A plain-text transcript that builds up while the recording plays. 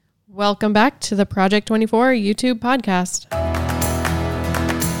Welcome back to the Project 24 YouTube podcast.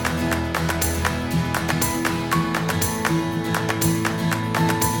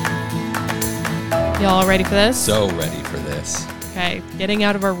 Y'all ready for this? So ready for this. Okay, getting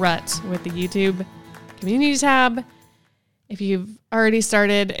out of a rut with the YouTube community tab. If you've already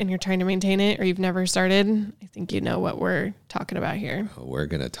started and you're trying to maintain it, or you've never started, I think you know what we're talking about here. We're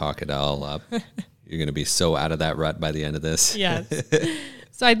going to talk it all up. You're going to be so out of that rut by the end of this. Yes.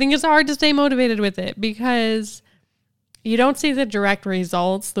 So I think it's hard to stay motivated with it because you don't see the direct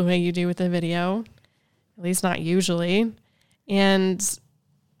results the way you do with the video, at least not usually. And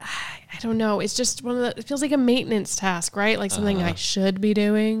I don't know. It's just it feels like a maintenance task, right? Like something I should be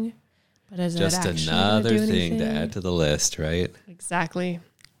doing, but is just it actually another do thing to anything? add to the list, right? Exactly.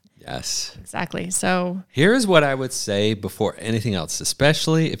 Yes. Exactly. So Here's what I would say before anything else,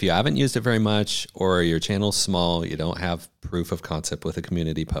 especially if you haven't used it very much or your channel's small, you don't have proof of concept with a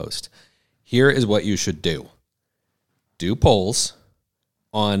community post. Here is what you should do. Do polls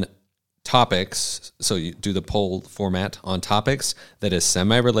on topics. So you do the poll format on topics that is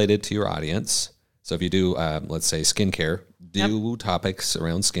semi-related to your audience. So if you do, let's say skincare, do topics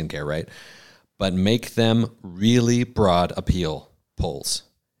around skincare, right? But make them really broad appeal polls.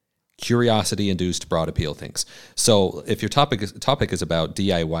 Curiosity-induced broad appeal things. So if your topic is about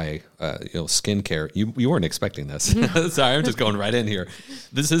DIY, skincare, you weren't expecting this. Sorry, I'm just going right in here.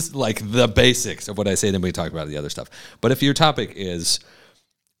 This is like the basics of what I say. Then we talk about the other stuff. But if your topic is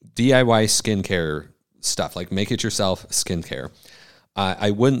DIY skincare stuff, like make it yourself skincare, I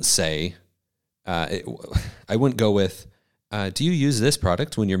wouldn't say, I wouldn't go with, do you use this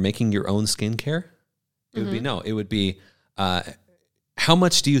product when you're making your own skincare? It would be no. It would be, how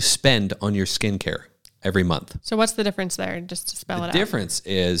much do you spend on your skincare every month? So what's the difference there, just to spell it out? The difference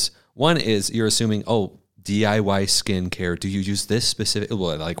is, one is you're assuming, DIY skincare, do you use this specific,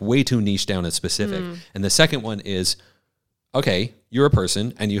 like way too niche down and specific. And the second one is, okay, you're a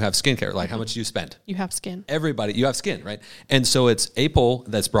person and you have skincare. Like how much do you spend? You have skin. Everybody, you have skin, right? And so it's a poll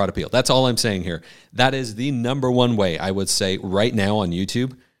that's broad appeal. That's all I'm saying here. That is the number one way I would say right now on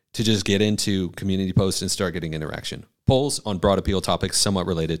YouTube to just get into community posts and start getting interaction. Polls on broad appeal topics somewhat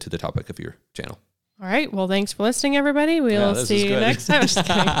related to the topic of your channel. All right. Well, thanks for listening, everybody. We'll see you next time. Just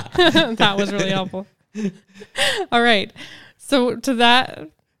kidding. That was really helpful. All right. So to that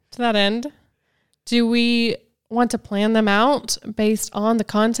end, do we want to plan them out based on the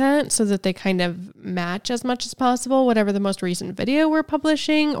content so that they kind of match as much as possible, whatever the most recent video we're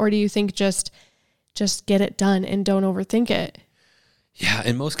publishing? Or do you think just get it done and don't overthink it? Yeah,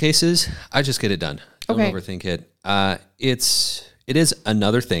 in most cases, I just get it done. Don't overthink it. It is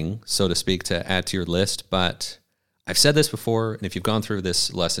another thing, so to speak, to add to your list, but I've said this before, and if you've gone through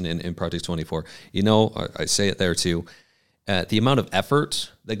this lesson in Project 24, I say it there too, the amount of effort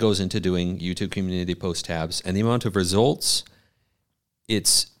that goes into doing YouTube community post tabs and the amount of results,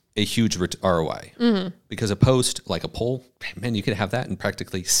 it's a huge ROI. Mm-hmm. Because a post, like a poll, man, you could have that in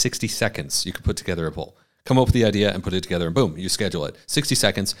practically 60 seconds. You could put together a poll. Come up with the idea and put it together, and boom, you schedule it. 60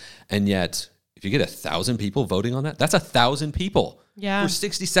 seconds, and yet if you get 1,000 people voting on that, that's 1,000 people for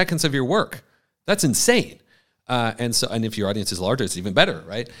 60 seconds of your work. That's insane. And if your audience is larger, it's even better,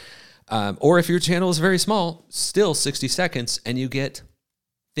 right? Or if your channel is very small, still 60 seconds, and you get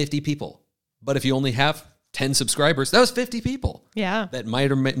 50 people. But if you only have 10 subscribers, that was 50 people. Yeah, that may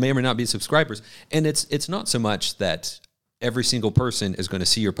or may not be subscribers. And it's not so much that every single person is going to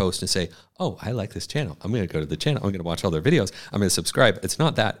see your post and say, oh, I like this channel. I'm going to go to the channel. I'm going to watch all their videos. I'm going to subscribe. It's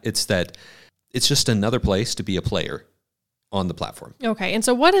not that. It's that it's just another place to be a player on the platform. Okay. And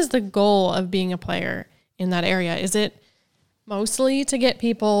so what is the goal of being a player in that area? Is it mostly to get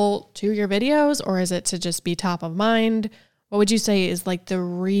people to your videos, or is it to just be top of mind? What would you say is like the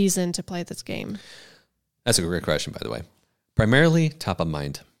reason to play this game? That's a great question, by the way. Primarily top of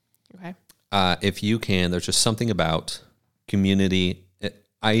mind. Okay. If you can, there's just something about community.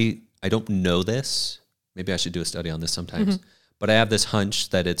 I don't know this. Maybe I should do a study on this sometimes. Mm-hmm. But I have this hunch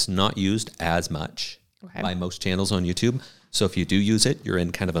that it's not used as much by most channels on YouTube. So if you do use it, you're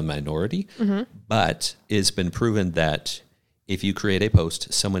in kind of a minority. Mm-hmm. But it's been proven that if you create a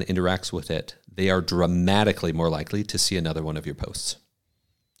post, someone interacts with it, they are dramatically more likely to see another one of your posts.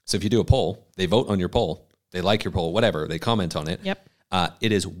 So if you do a poll, they vote on your poll, they like your poll, whatever, they comment on it. Yep.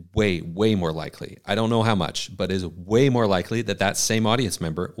 It is way, way more likely. I don't know how much, but it is way more likely that same audience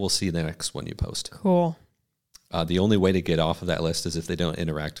member will see the next one you post. Cool. The only way to get off of that list is if they don't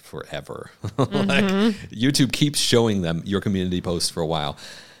interact forever. Like YouTube keeps showing them your community posts for a while.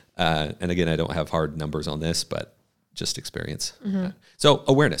 And again, I don't have hard numbers on this, but just experience. Mm-hmm. So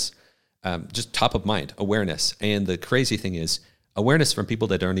awareness, just top of mind awareness. And the crazy thing is awareness from people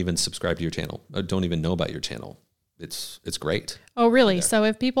that aren't even subscribed to your channel, or don't even know about your channel. It's great. Oh, really? So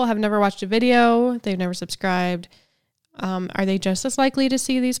if people have never watched a video, they've never subscribed, are they just as likely to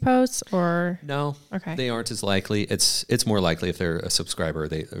see these posts, or? No, okay, they aren't as likely. It's more likely if they're a subscriber,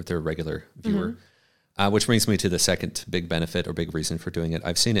 if they're a regular viewer. Which brings me to the second big benefit or big reason for doing it.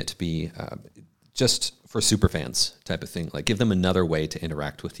 I've seen it to be just for super fans type of thing. Like, give them another way to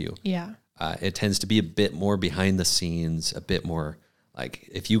interact with you. Yeah. It tends to be a bit more behind the scenes, a bit more like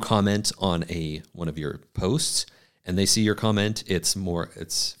if you comment on one of your posts and they see your comment, it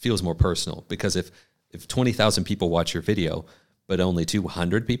feels more personal, because if 20,000 people watch your video, but only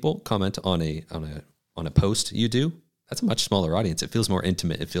 200 people comment on a post you do, that's a much smaller audience. It feels more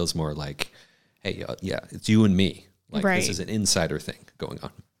intimate. It feels more like, hey, yeah, it's you and me. Like, right. This is an insider thing going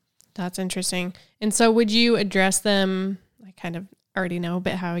on. That's interesting. And so would you address them, I kind of already know a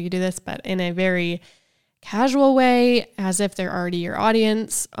bit how you do this, but in a very casual way, as if they're already your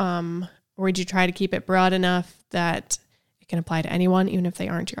audience? Or would you try to keep it broad enough that it can apply to anyone, even if they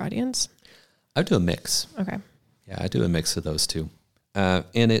aren't your audience? I do a mix. Okay. Yeah, I do a mix of those two.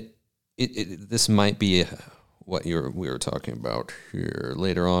 And this might be what we were talking about here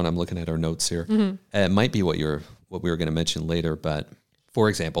later on. I'm looking at our notes here. Mm-hmm. It might be what we were going to mention later. But for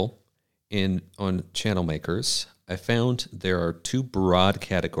example, on Channel Makers, I found there are two broad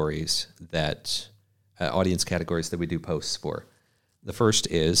categories audience categories that we do posts for. The first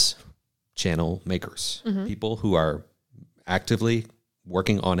is channel makers, people who are actively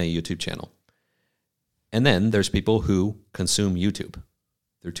working on a YouTube channel. And then there's people who consume YouTube.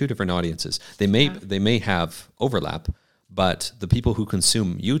 They're two different audiences. They may have overlap, but the people who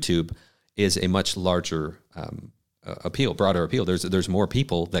consume YouTube is a much larger broader appeal. There's more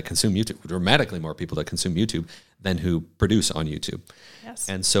people that consume YouTube, dramatically more people that consume YouTube than who produce on YouTube. Yes.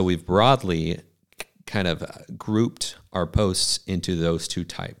 And so we've broadly kind of grouped our posts into those two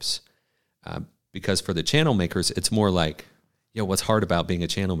types. Because for the channel makers, it's more like, what's hard about being a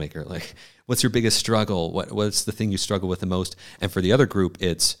channel maker? Like, what's your biggest struggle? What's the thing you struggle with the most? And for the other group,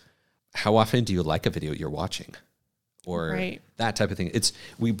 it's how often do you like a video you're watching? Or that type of thing.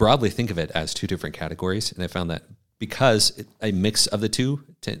 We broadly think of it as two different categories. And I found that because a mix of the two,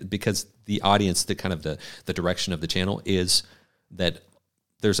 because the audience, the direction of the channel is that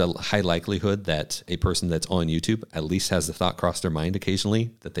there's a high likelihood that a person that's on YouTube at least has the thought cross their mind occasionally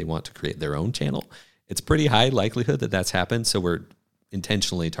that they want to create their own channel. It's pretty high likelihood that that's happened. So we're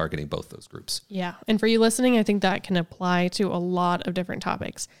intentionally targeting both those groups. Yeah. And for you listening, I think that can apply to a lot of different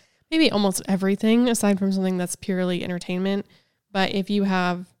topics. Maybe almost everything aside from something that's purely entertainment. But if you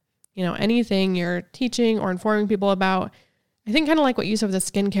have, anything you're teaching or informing people about, I think kind of like what you said with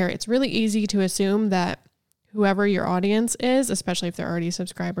the skincare, it's really easy to assume that whoever your audience is, especially if they're already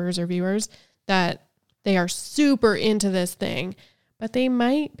subscribers or viewers, that they are super into this thing. But they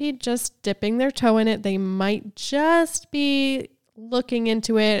might be just dipping their toe in it. They might just be looking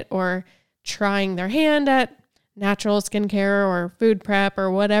into it or trying their hand at natural skincare or food prep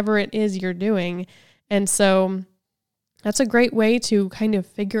or whatever it is you're doing. And so that's a great way to kind of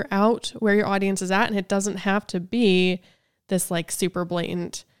figure out where your audience is at. And it doesn't have to be this like super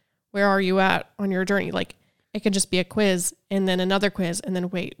blatant, where are you at on your journey? Like, it could just be a quiz and then another quiz and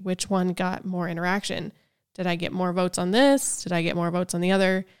then wait, which one got more interaction? Did I get more votes on this? Did I get more votes on the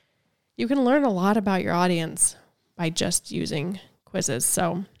other? You can learn a lot about your audience by just using quizzes.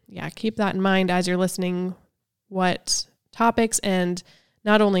 So yeah, keep that in mind as you're listening, what topics and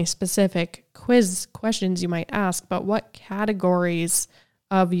not only specific quiz questions you might ask, but what categories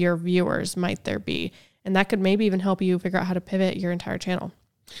of your viewers might there be? And that could maybe even help you figure out how to pivot your entire channel.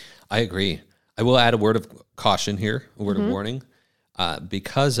 I agree. I will add a word of caution here, a word of warning.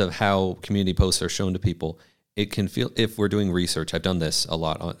 Because of how community posts are shown to people, it can feel, if we're doing research, I've done this a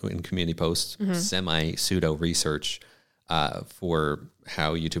lot in community posts, semi-pseudo research for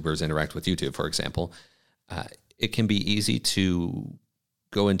how YouTubers interact with YouTube, for example. It can be easy to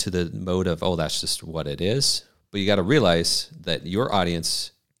go into the mode of, that's just what it is. But you got to realize that your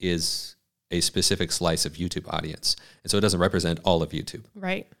audience is a specific slice of YouTube audience. And so it doesn't represent all of YouTube.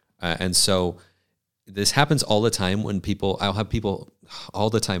 Right. And so this happens all the time when I'll have people all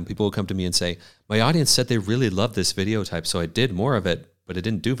the time, people will come to me and say, my audience said they really love this video type, so I did more of it, but it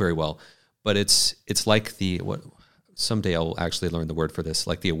didn't do very well. But it's like someday I'll actually learn the word for this,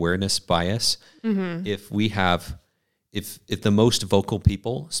 like the awareness bias. Mm-hmm. If the most vocal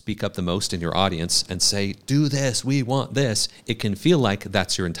people speak up the most in your audience and say, do this, we want this, it can feel like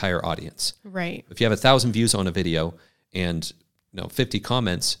that's your entire audience. Right. If you have 1,000 views on a video and 50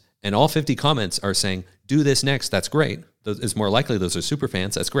 comments, and all 50 comments are saying, do this next, that's great. it's more likely those are super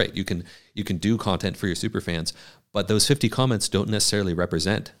fans. That's great. You can do content for your super fans, but those 50 comments don't necessarily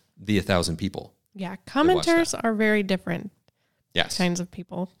represent the 1,000 people. Yeah, commenters are very different. Yes. Kinds of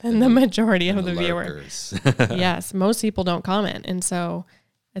people than the majority of the viewers. Yes, most people don't comment, and so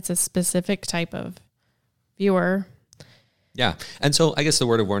it's a specific type of viewer. Yeah, and so I guess the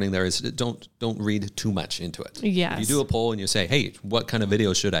word of warning there is don't read too much into it. Yes. If you do a poll and you say, "Hey, what kind of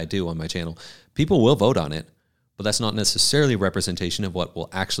video should I do on my channel?" People will vote on it, but that's not necessarily representation of what will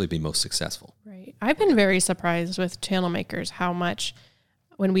actually be most successful. Right. I've been very surprised with channel makers how much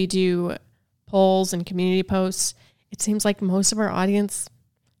when we do polls and community posts, it seems like most of our audience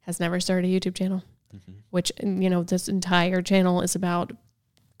has never started a YouTube channel, which, this entire channel is about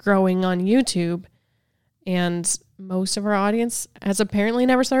growing on YouTube. And most of our audience has apparently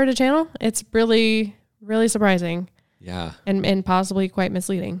never started a channel. It's really, really surprising. Yeah. And possibly quite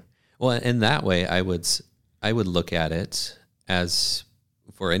misleading. Well, in that way, I would look at it as,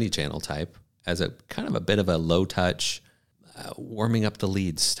 for any channel type, as a kind of a bit of a low touch, warming up the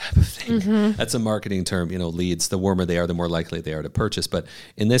leads type of thing. That's a marketing term, leads. The warmer they are, the more likely they are to purchase. But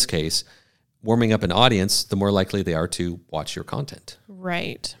in this case, warming up an audience, the more likely they are to watch your content.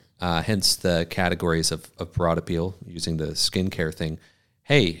 Right. Hence the categories of broad appeal, using the skincare thing.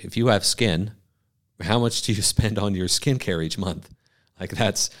 Hey, if you have skin, how much do you spend on your skincare each month? Like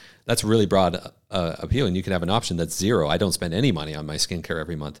that's really broad appeal. And you could have an option that's 0. I don't spend any money on my skincare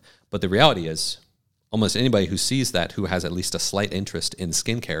every month. But the reality is, almost anybody who sees that, who has at least a slight interest in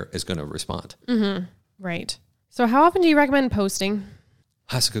skincare, is going to respond. Right. So how often do you recommend posting?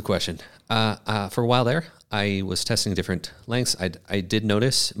 That's a good question. For a while there, I was testing different lengths. I did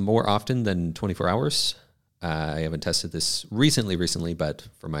notice more often than 24 hours. I haven't tested this recently, but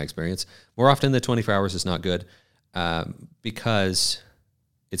from my experience, more often than 24 hours is not good because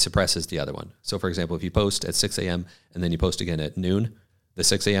it suppresses the other one. So for example, if you post at 6 a.m. and then you post again at noon, the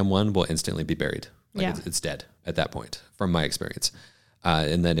 6 a.m. one will instantly be buried. It's dead at that point, from my experience.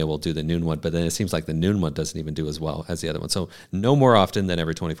 And then it will do the noon one, but then it seems like the noon one doesn't even do as well as the other one. So no more often than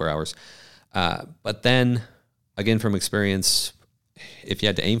every 24 hours. But then, again, from experience, if you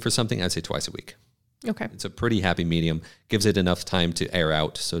had to aim for something, I'd say twice a week. Okay. It's a pretty happy medium. Gives it enough time to air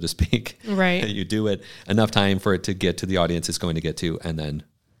out, so to speak. Right. You do it, enough time for it to get to the audience it's going to get to, and then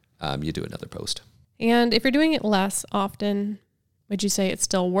you do another post. And if you're doing it less often, would you say it's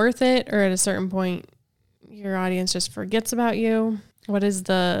still worth it, or at a certain point your audience just forgets about you? What is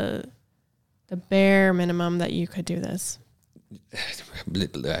the bare minimum that you could do this?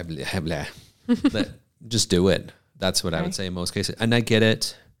 Just do it. That's what I would say in most cases. And I get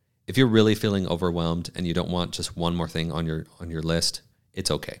it. If you're really feeling overwhelmed and you don't want just one more thing on your list,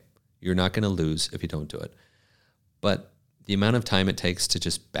 it's okay. You're not going to lose if you don't do it. But the amount of time it takes to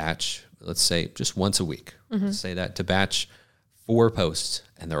just batch, let's say just once a week, let's say that, to batch 4 posts,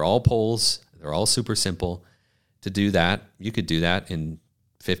 and they're all polls, they're all super simple. To do that, you could do that in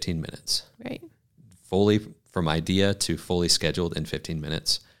 15 minutes. Right. Fully from idea to fully scheduled in 15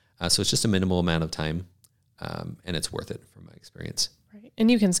 minutes. So it's just a minimal amount of time, and it's worth it from my experience. Right. And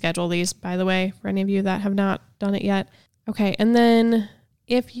you can schedule these, by the way, for any of you that have not done it yet. Okay. And then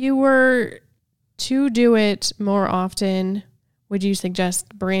if you were to do it more often, would you suggest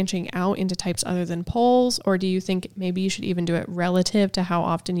branching out into types other than polls? Or do you think maybe you should even do it relative to how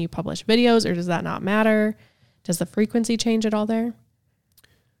often you publish videos, or does that not matter? Does the frequency change at all there?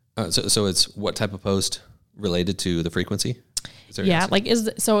 So it's what type of post related to the frequency? Yeah,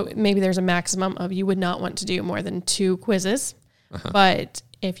 so maybe there's a maximum of, you would not want to do more than 2 quizzes. But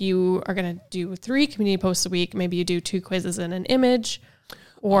if you are going to do 3 community posts a week, maybe you do 2 quizzes and an image,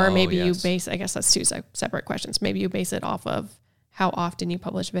 or maybe you base, I guess that's 2 separate questions. Maybe you base it off of how often you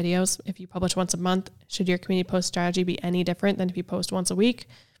publish videos. If you publish once a month, should your community post strategy be any different than if you post once a week?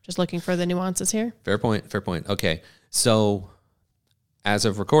 Just looking for the nuances here. Fair point. Okay. So as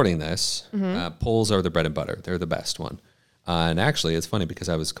of recording this, polls are the bread and butter. They're the best one. And actually, it's funny because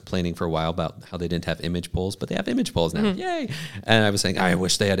I was complaining for a while about how they didn't have image polls, but they have image polls now. Yay! And I was saying, I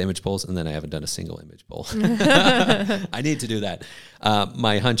wish they had image polls, and then I haven't done a single image poll. I need to do that.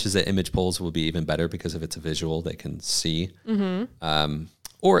 My hunch is that image polls will be even better because if it's a visual, they can see,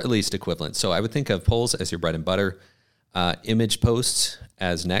 or at least equivalent. So I would think of polls as your bread and butter, image posts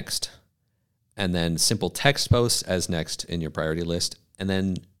as next, and then simple text posts as next in your priority list, and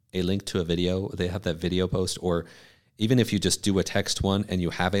then a link to a video. They have that video post, or even if you just do a text one and you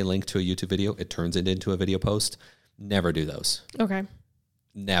have a link to a YouTube video, it turns it into a video post. Never do those. Okay.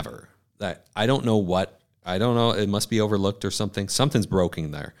 Never. I don't know. It must be overlooked or something. Something's broken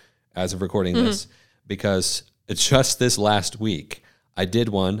there as of recording this, because it's just this last week I did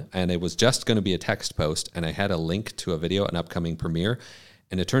one, and it was just going to be a text post, and I had a link to a video, an upcoming premiere,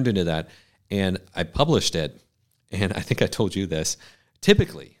 and it turned into that. And I published it, and I think I told you this.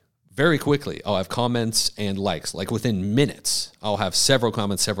 Typically, very quickly, I'll have comments and likes. Like within minutes, I'll have several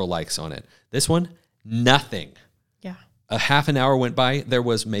comments, several likes on it. This one, nothing. Yeah. A half an hour went by, there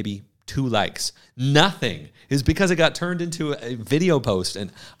was maybe 2 likes. Nothing. Is because it got turned into a video post,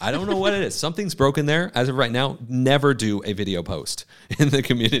 and I don't know what it is. Something's broken there. As of right now, never do a video post in the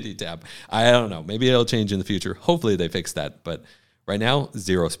community tab. I don't know. Maybe it'll change in the future. Hopefully they fix that, but right now,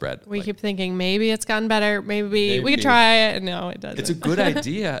 0 spread. We keep thinking maybe it's gotten better. Maybe we could try it. No, it doesn't. It's a good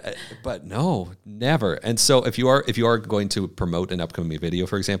idea, but no, never. And so if you are going to promote an upcoming video,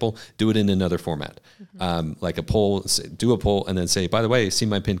 for example, do it in another format, like a poll. Do a poll and then say, by the way, see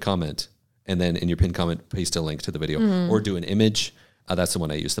my pinned comment, and then in your pinned comment, paste a link to the video, or do an image. That's the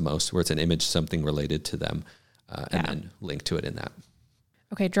one I use the most, where it's an image, something related to them, and then link to it in that.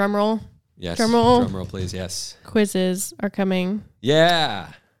 Okay, drum roll. Yes. Drum roll, please. Yes. Quizzes are coming. Yeah.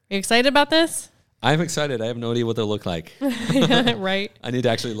 Are you excited about this? I'm excited. I have no idea what they'll look like. Right. I need to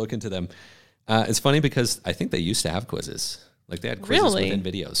actually look into them. It's funny because I think they used to have quizzes. Like they had quizzes within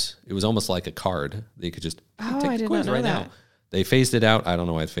videos. It was almost like a card that you could just take the quiz right now. They phased it out. I don't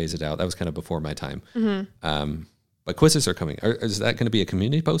know why they phased it out. That was kind of before my time. But quizzes are coming. Is that going to be a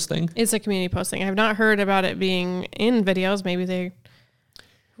community post thing? It's a community post thing. I've not heard about it being in videos. Maybe they...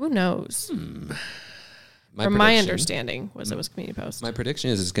 Who knows? From my understanding was it was community post. My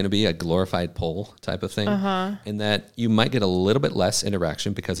prediction is it's going to be a glorified poll type of thing. And that you might get a little bit less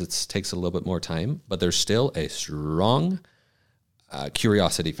interaction because it takes a little bit more time, but there's still a strong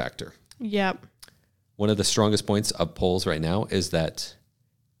curiosity factor. Yep. One of the strongest points of polls right now is that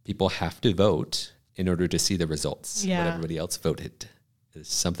people have to vote in order to see the results. Yeah. What everybody else voted. There's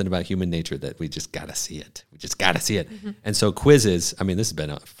something about human nature that we just got to see it. We just got to see it. And so quizzes, I mean, this has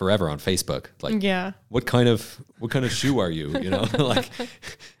been forever on Facebook. Like, what kind of shoe are you? You know, like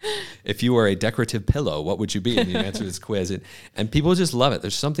if you were a decorative pillow, what would you be? And you answer this quiz. And people just love it.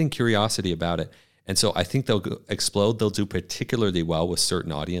 There's something curiosity about it. And so I think they'll explode. They'll do particularly well with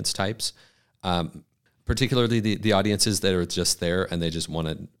certain audience types, particularly the audiences that are just there and they just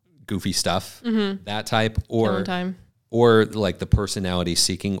want goofy stuff, that type, or like the personality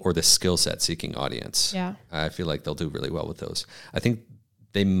seeking or the skill set seeking audience. Yeah. I feel like they'll do really well with those. I think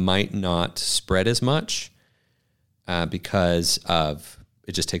they might not spread as much because of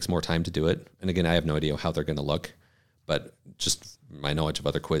it just takes more time to do it. And again, I have no idea how they're going to look, but just my knowledge of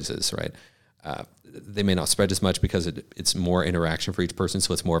other quizzes, right? They may not spread as much because it's more interaction for each person.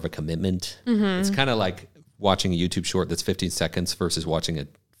 So it's more of a commitment. It's kind of like watching a YouTube short that's 15 seconds versus watching a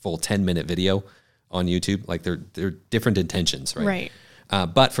full 10-minute video on YouTube. Like they're different intentions, right?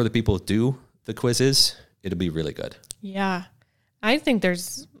 Right. But for the people who do the quizzes, it'll be really good. Yeah. I think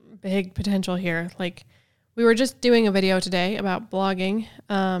there's big potential here. Like we were just doing a video today about blogging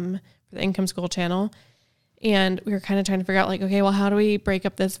for the Income School channel. And we were kind of trying to figure out like, okay, well, how do we break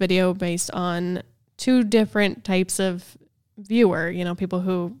up this video based on 2 different types of viewer, you know, people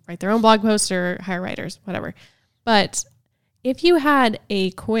who write their own blog posts or hire writers, whatever. But if you had a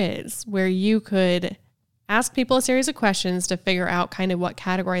quiz where you could ask people a series of questions to figure out kind of what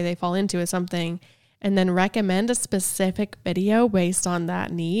category they fall into as something, and then recommend a specific video based on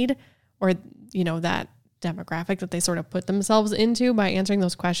that need or, you know, that demographic that they sort of put themselves into by answering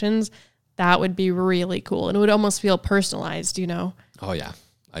those questions, that would be really cool. And it would almost feel personalized, you know? Oh, yeah.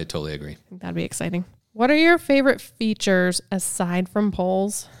 I totally agree. I think that'd be exciting. What are your favorite features aside from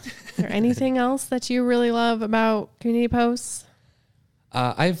polls? Is there anything else that you really love about community posts?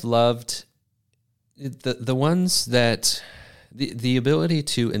 I've loved the ones that the ability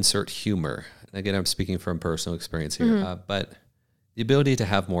to insert humor. Again, I'm speaking from personal experience here, but the ability to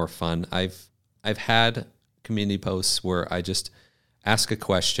have more fun. I've had community posts where I just ask a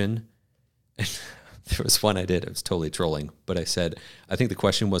question. And there was one I did. It was totally trolling, but I said, I think the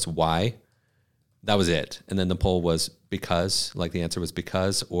question was why. That was it. And then the poll was because, like the answer was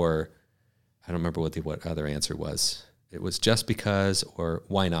because, or I don't remember what other answer was. It was just because or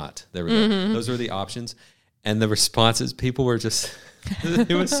why not. There we go. Those were the options. And the responses, people were just,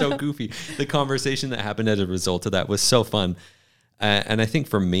 it was so goofy. The conversation that happened as a result of that was so fun. And I think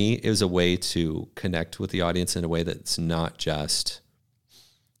for me, it was a way to connect with the audience in a way that's not just,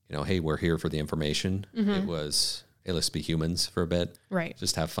 you know, hey, we're here for the information. It was, hey, let's be humans for a bit. Right.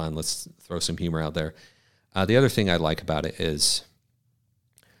 Just have fun. Let's throw some humor out there. The other thing I like about it is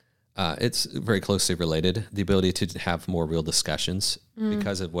it's very closely related. The ability to have more real discussions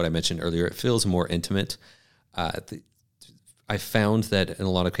because of what I mentioned earlier. It feels more intimate. I found that in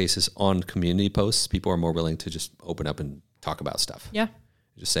a lot of cases on community posts, people are more willing to just open up and talk about stuff. Yeah.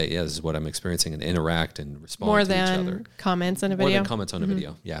 Just say, yeah, this is what I'm experiencing, and interact and respond more to than each other. Comments on a video. More than comments on a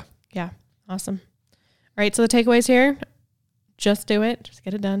video. Yeah. Yeah. Awesome. All right. So the takeaways here, just do it. Just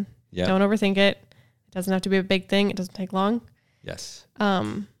get it done. Yeah. Don't overthink it. It doesn't have to be a big thing. It doesn't take long. Yes.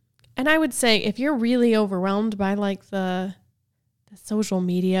 And I would say if you're really overwhelmed by like the social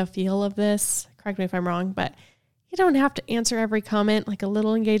media feel of this, correct me if I'm wrong, but you don't have to answer every comment. Like a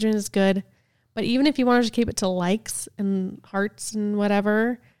little engagement is good. But even if you want to just keep it to likes and hearts and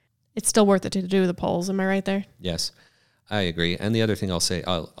whatever, it's still worth it to do the polls. Am I right there? Yes, I agree. And the other thing I'll say,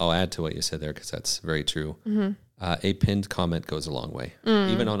 I'll add to what you said there, because that's very true. Mm-hmm. A pinned comment goes a long way,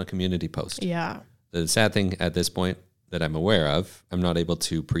 even on a community post. Yeah. The sad thing at this point that I'm aware of, I'm not able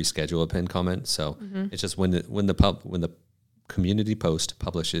to pre-schedule a pinned comment. So it's just when the community post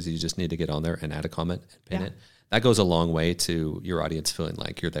publishes, you just need to get on there and add a comment and pin it. That goes a long way to your audience feeling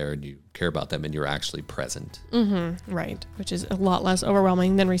like you're there and you care about them and you're actually present. Mm-hmm. Right. Which is a lot less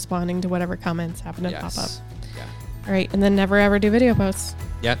overwhelming than responding to whatever comments happen to pop up. Yeah. All right. And then never ever do video posts.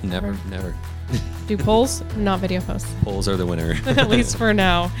 Yeah, never. Do polls, not video posts. Polls are the winner. At least for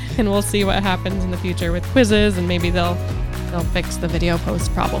now. And we'll see what happens in the future with quizzes, and maybe they'll fix the video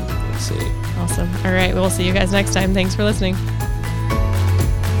post problem. We'll see. Awesome. All right. We'll see you guys next time. Thanks for listening.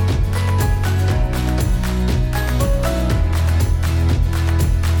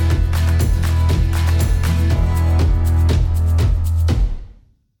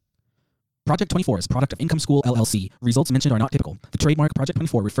 Project 24 is a product of Income School, LLC. Results mentioned are not typical. The trademark Project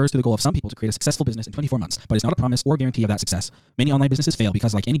 24 refers to the goal of some people to create a successful business in 24 months, but is not a promise or guarantee of that success. Many online businesses fail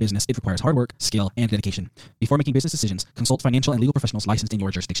because, like any business, it requires hard work, skill, and dedication. Before making business decisions, consult financial and legal professionals licensed in your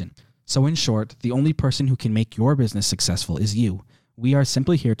jurisdiction. So in short, the only person who can make your business successful is you. We are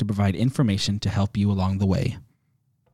simply here to provide information to help you along the way.